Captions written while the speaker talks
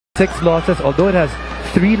6 losses, although it has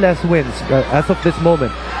 3 less wins as of this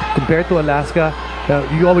moment compared to Alaska.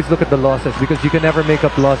 You always look at the losses because you can never make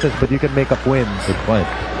up losses, but you can make up wins. Good point.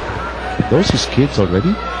 Those his kids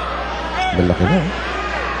already? Malaki na.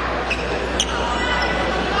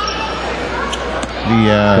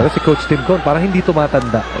 Pero si Coach Tim Cohn, parang hindi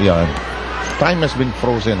tumatanda. Yan. Time has been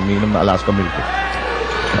frozen, minum na Alaska milk.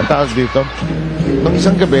 Ang tawag dito, nung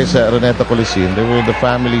isang gabi sa Araneta Coliseum, there were the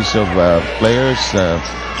families of players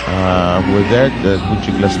who were there, the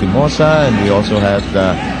Gucci Lastimosa, and we also had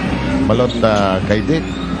Malot Kaidik.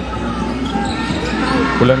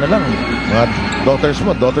 Kulang na lang, mga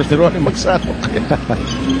daughters ni Ronnie Magsano.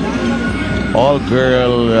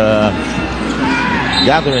 All-girl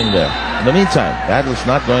gathering there. In the meantime, that was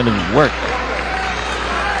not going to work.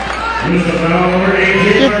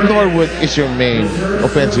 If Norwood is your main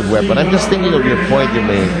offensive weapon, I'm just thinking of your point you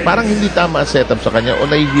made. Parang hindi tama ang setup sa kanya o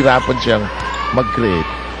nahihirapan siyang mag-create.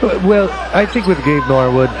 Well, I think with Gabe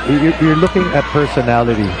Norwood, you're looking at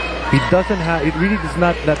personality. He doesn't have, it really is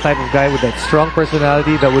not that type of guy with that strong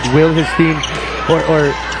personality that would will his team or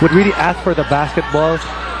would really ask for the basketball.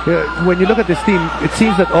 When you look at this team, it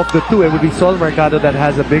seems that of the two, it would be Sol Mercado that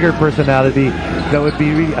has a bigger personality, that would be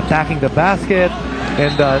really attacking the basket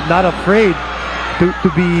and not afraid to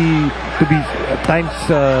be at times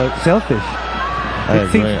selfish. It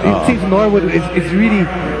seems Norwood is really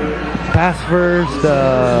pass first.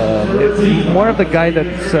 It's more of the guy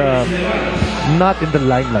that's not in the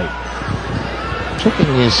limelight. Checking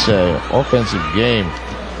his offensive game,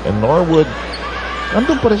 and Norwood,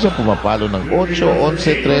 nandun pa rin siya pumapalo ng 8, 11,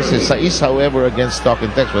 13, 6, however, against Stock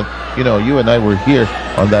and Texas. You know, you and I were here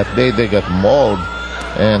on that day. They got mauled.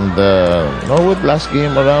 And Norwood last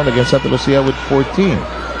game around against Santa Lucia with 14.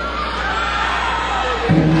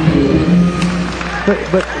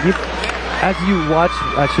 But as you watch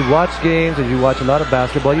games, as you watch a lot of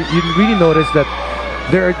basketball, you really notice that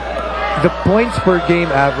there are the points per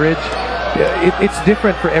game average. It's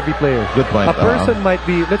different for every player. Good point. A person might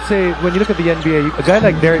be, let's say, when you look at the NBA, a guy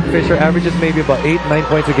like Derek Fisher averages maybe about 8, 9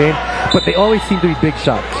 points a game, but they always seem to be big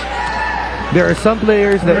shots. There are some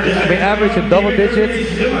players that may average in double digits,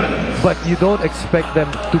 but you don't expect them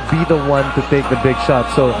to be the one to take the big shot.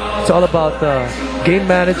 So it's all about game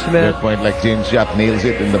management. Good point. Like James Yap nails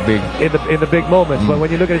it in the big moments. But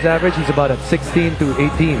when you look at his average, he's about at 16 to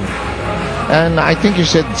 18. And I think you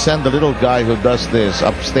should send the little guy who does this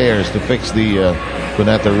upstairs to fix the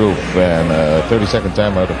Cuneta roof. And 30-second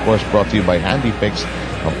timeout, of course, brought to you by Handy Fix.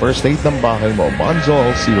 Ang first aid ng bahay mo,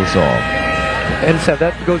 Bonzol Seal Song. And Seth,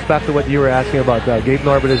 that goes back to what you were asking about. Gabe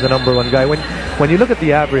Norwood is the #1 guy. When you look at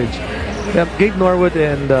the average, Gabe Norwood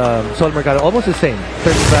and Sol Mercado almost the same,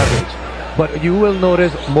 30th average. But you will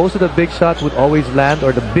notice most of the big shots would always land,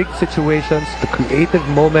 or the big situations, the creative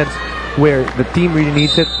moments where the team really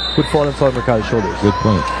needs it, would fall on Sol Mercado's shoulders. Good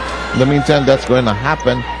point. In the meantime, that's going to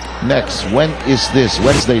happen next. When is this?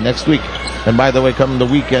 Wednesday next week. And by the way, coming the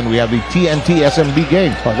weekend, we have the TNT SMB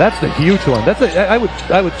game. Oh, that's the huge one. I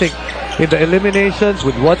would think in the eliminations,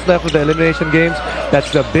 with what's left of the elimination games,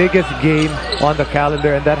 that's the biggest game on the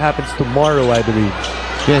calendar, and that happens tomorrow, I believe.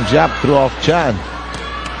 Then jab threw off Chan.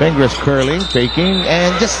 Fingers curling, faking,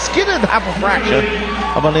 and just skidded half a fraction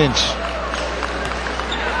of an inch.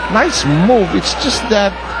 Nice move. It's just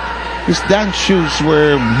that his dance shoes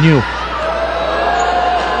were new.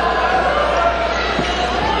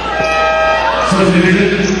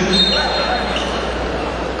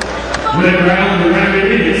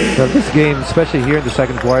 So this game, especially here in the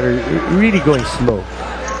second quarter, really going slow.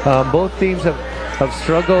 Both teams have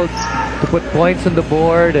struggled to put points on the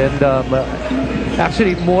board, and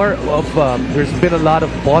actually more of there's been a lot of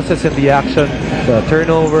pauses in the action,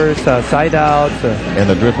 turnovers, side outs, and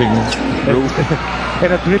a dripping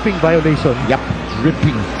and a dripping violation. Yep,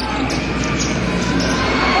 dripping.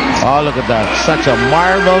 Oh, look at that. Such a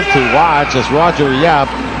marvel to watch as Roger Yap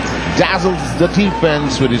dazzles the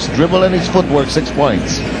defense with his dribble and his footwork. 6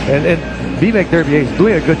 points. And B-Meg Derby is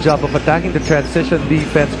doing a good job of attacking the transition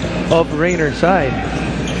defense of Rainer Shine.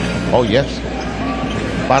 Oh, yes.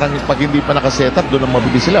 Parang pag hindi pa nakasetup, doon ang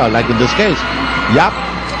mabili sila. Like in this case. Yap,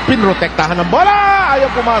 pinrotektahan ng bola. Ayaw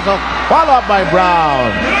pumasok. Follow up by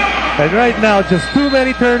Brown. And right now, just too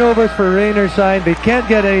many turnovers for Rainer Shine. They can't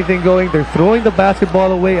get anything going. They're throwing the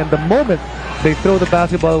basketball away, and the moment they throw the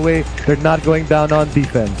basketball away, they're not going down on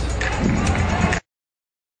defense.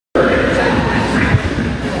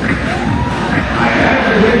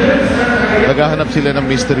 Naghahanap sila ng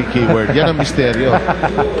mystery keyword. Yan ang misteryo.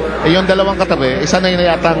 Yung dalawang katabi, isa na yun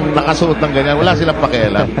yatang nakasuot ng ganyan. Wala silang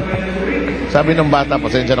pakialam. Sabi ng bata,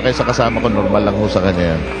 pasensya na kayo sa kasama ko, normal lang ho sa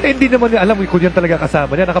kanya yan. Hindi naman niya alam kung yan talaga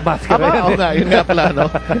kasama niya. Nakabasket na yan. Oo nga, yun nga pala,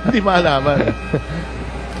 no? Hindi maalaman.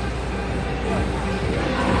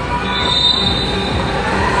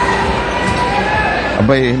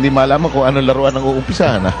 Abay, hindi malaman kung anong laruan ang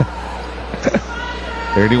uumpisahan, ha?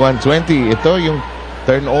 31-20. Ito yung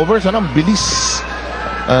turnovers. Ang bilis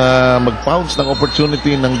mag-pounce ng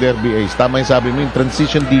opportunity ng Derby Ace. Tama yung sabi mo, yung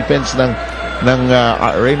transition defense ng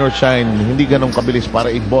rain or shine, hindi ganun kabilis para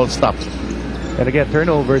i-ball stop. And again,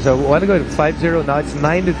 turnovers. A while ago, 5-0. Now it's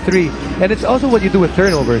 9-3. And it's also what you do with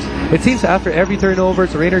turnovers. It seems after every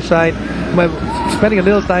turnovers, rain or shine, spending a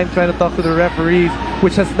little time trying to talk to the referees,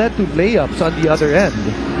 which has led to layups on the other end.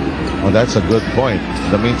 Oh, that's a good point.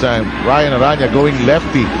 In the meantime, Ryan Aranya going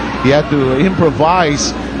lefty. He had to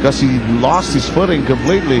improvise because he lost his footing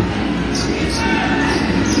completely.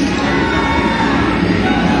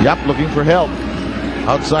 Yap looking for help.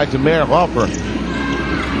 Outside to Mayor Hoffer.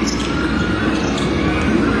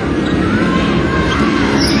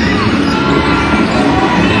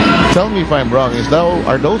 Tell me if I'm wrong.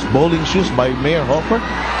 Are those bowling shoes by Mayor Hoffer?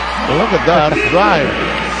 Look at that drive.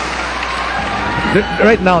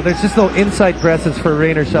 Right now, there's just no inside presence for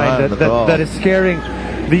rain or shine that is scaring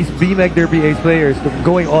these B-Meg Derby Ace players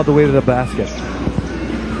going all the way to the basket.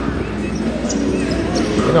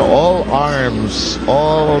 You know, all arms,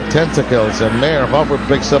 all tentacles, and Mayor Hoffer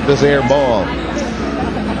picks up this air ball.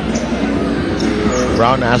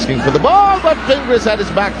 Brown asking for the ball, but Fingers had his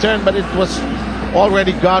back turned, but it was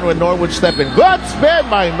already gone when Norwood stepped in. Good spin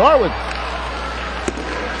by Norwood.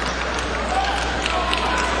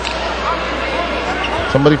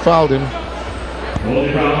 Somebody fouled him.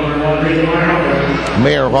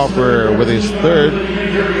 Mayor Hoffer with his third.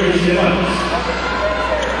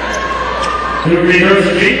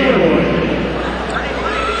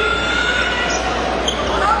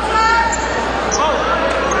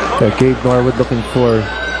 Gabe Norwood looking for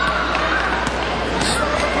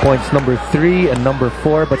points number 3 and number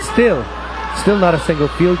 4, but still not a single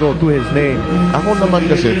field goal to his name. Ako naman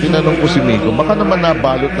kasi, tinanong ko si Miko, baka naman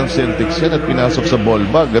nabalot ng Celtics yan at pinasok sa ball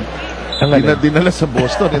bag at dinala sa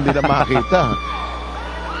Boston, hindi na makita.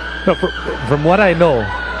 No, from what I know,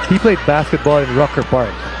 he played basketball in Rucker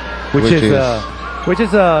Park, which is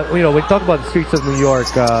you know, when you talk about the streets of New York,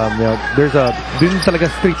 you know, din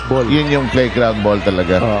talaga street ball. Yun yung playground ball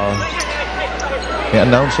talaga. May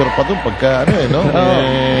announcer pa doon pagka no?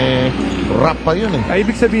 Rap pa yun eh. Ay,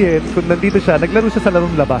 ibig sabihin, kung nandito siya, naglaro siya sa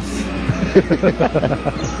larong labas.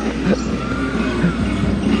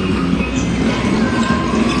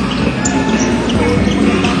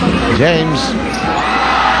 James.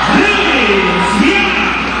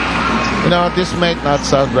 You know, this might not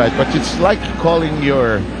sound right, but it's like calling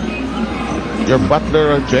your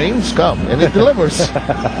butler, James, come, and it delivers.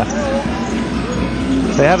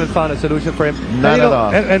 They haven't found a solution for him. Not at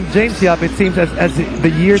all. And James Yap, it seems as the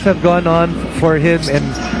years have gone on for him and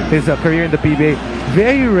his career in the PBA,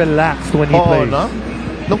 very relaxed when he plays. No?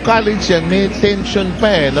 Nung college yan, may tension pa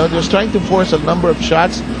eh. No? He was trying to force a number of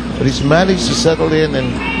shots, but he's managed to settle in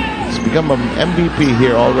and he's become an MVP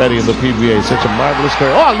here already in the PBA. Such a marvelous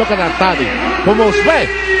career. Oh, look at that Tati. Almost way.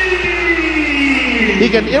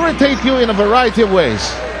 He can irritate you in a variety of ways.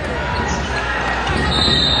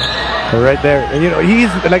 Right there. And, you know,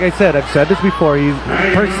 he's, like I said, I've said this before, he's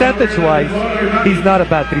percentage-wise, he's not a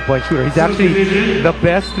bad three-point shooter. He's actually the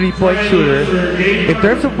best three-point shooter in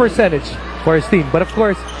terms of percentage for his team. But of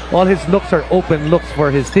course, all his looks are open looks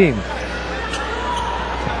for his team.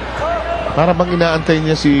 Para bang inaantay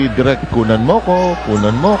niya si Direk, kunan mo ko,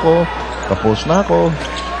 tapos na ako.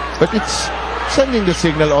 But it's sending the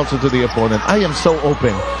signal also to the opponent, I am so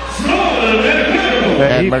open.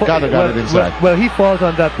 And Mercado got it inside. Well, he falls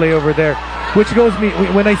on that play over there, which goes me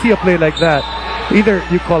when I see a play like that. Either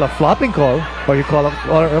you call a flopping call or you call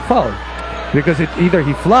a foul, because either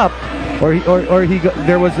he flopped or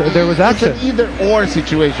there was action. It's an either-or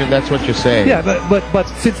situation. That's what you're saying. Yeah, but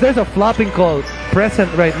since there's a flopping call present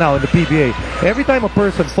right now in the PBA, every time a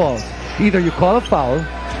person falls, either you call a foul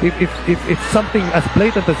if it's something as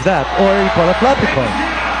blatant as that, or you call a flopping call.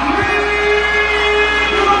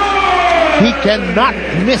 He cannot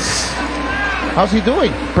miss. How's he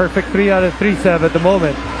doing? Perfect 3 out of 3 7 at the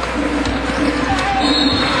moment.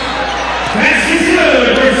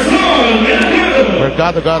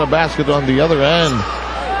 Mercado got a basket on the other end,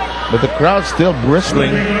 but the crowd's still bristling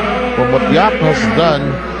from what Yap has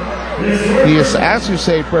done. He is, as you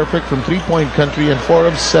say, perfect from three-point country and 4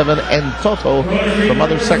 of 7 and Toto from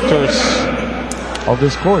other sectors of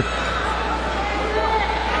this court.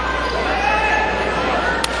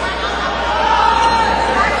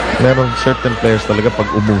 Meron certain players talaga pag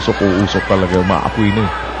umusok talaga, maapoy na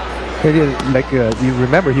eh. Like you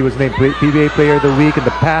remember, he was named PBA Player of the Week in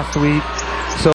the past week.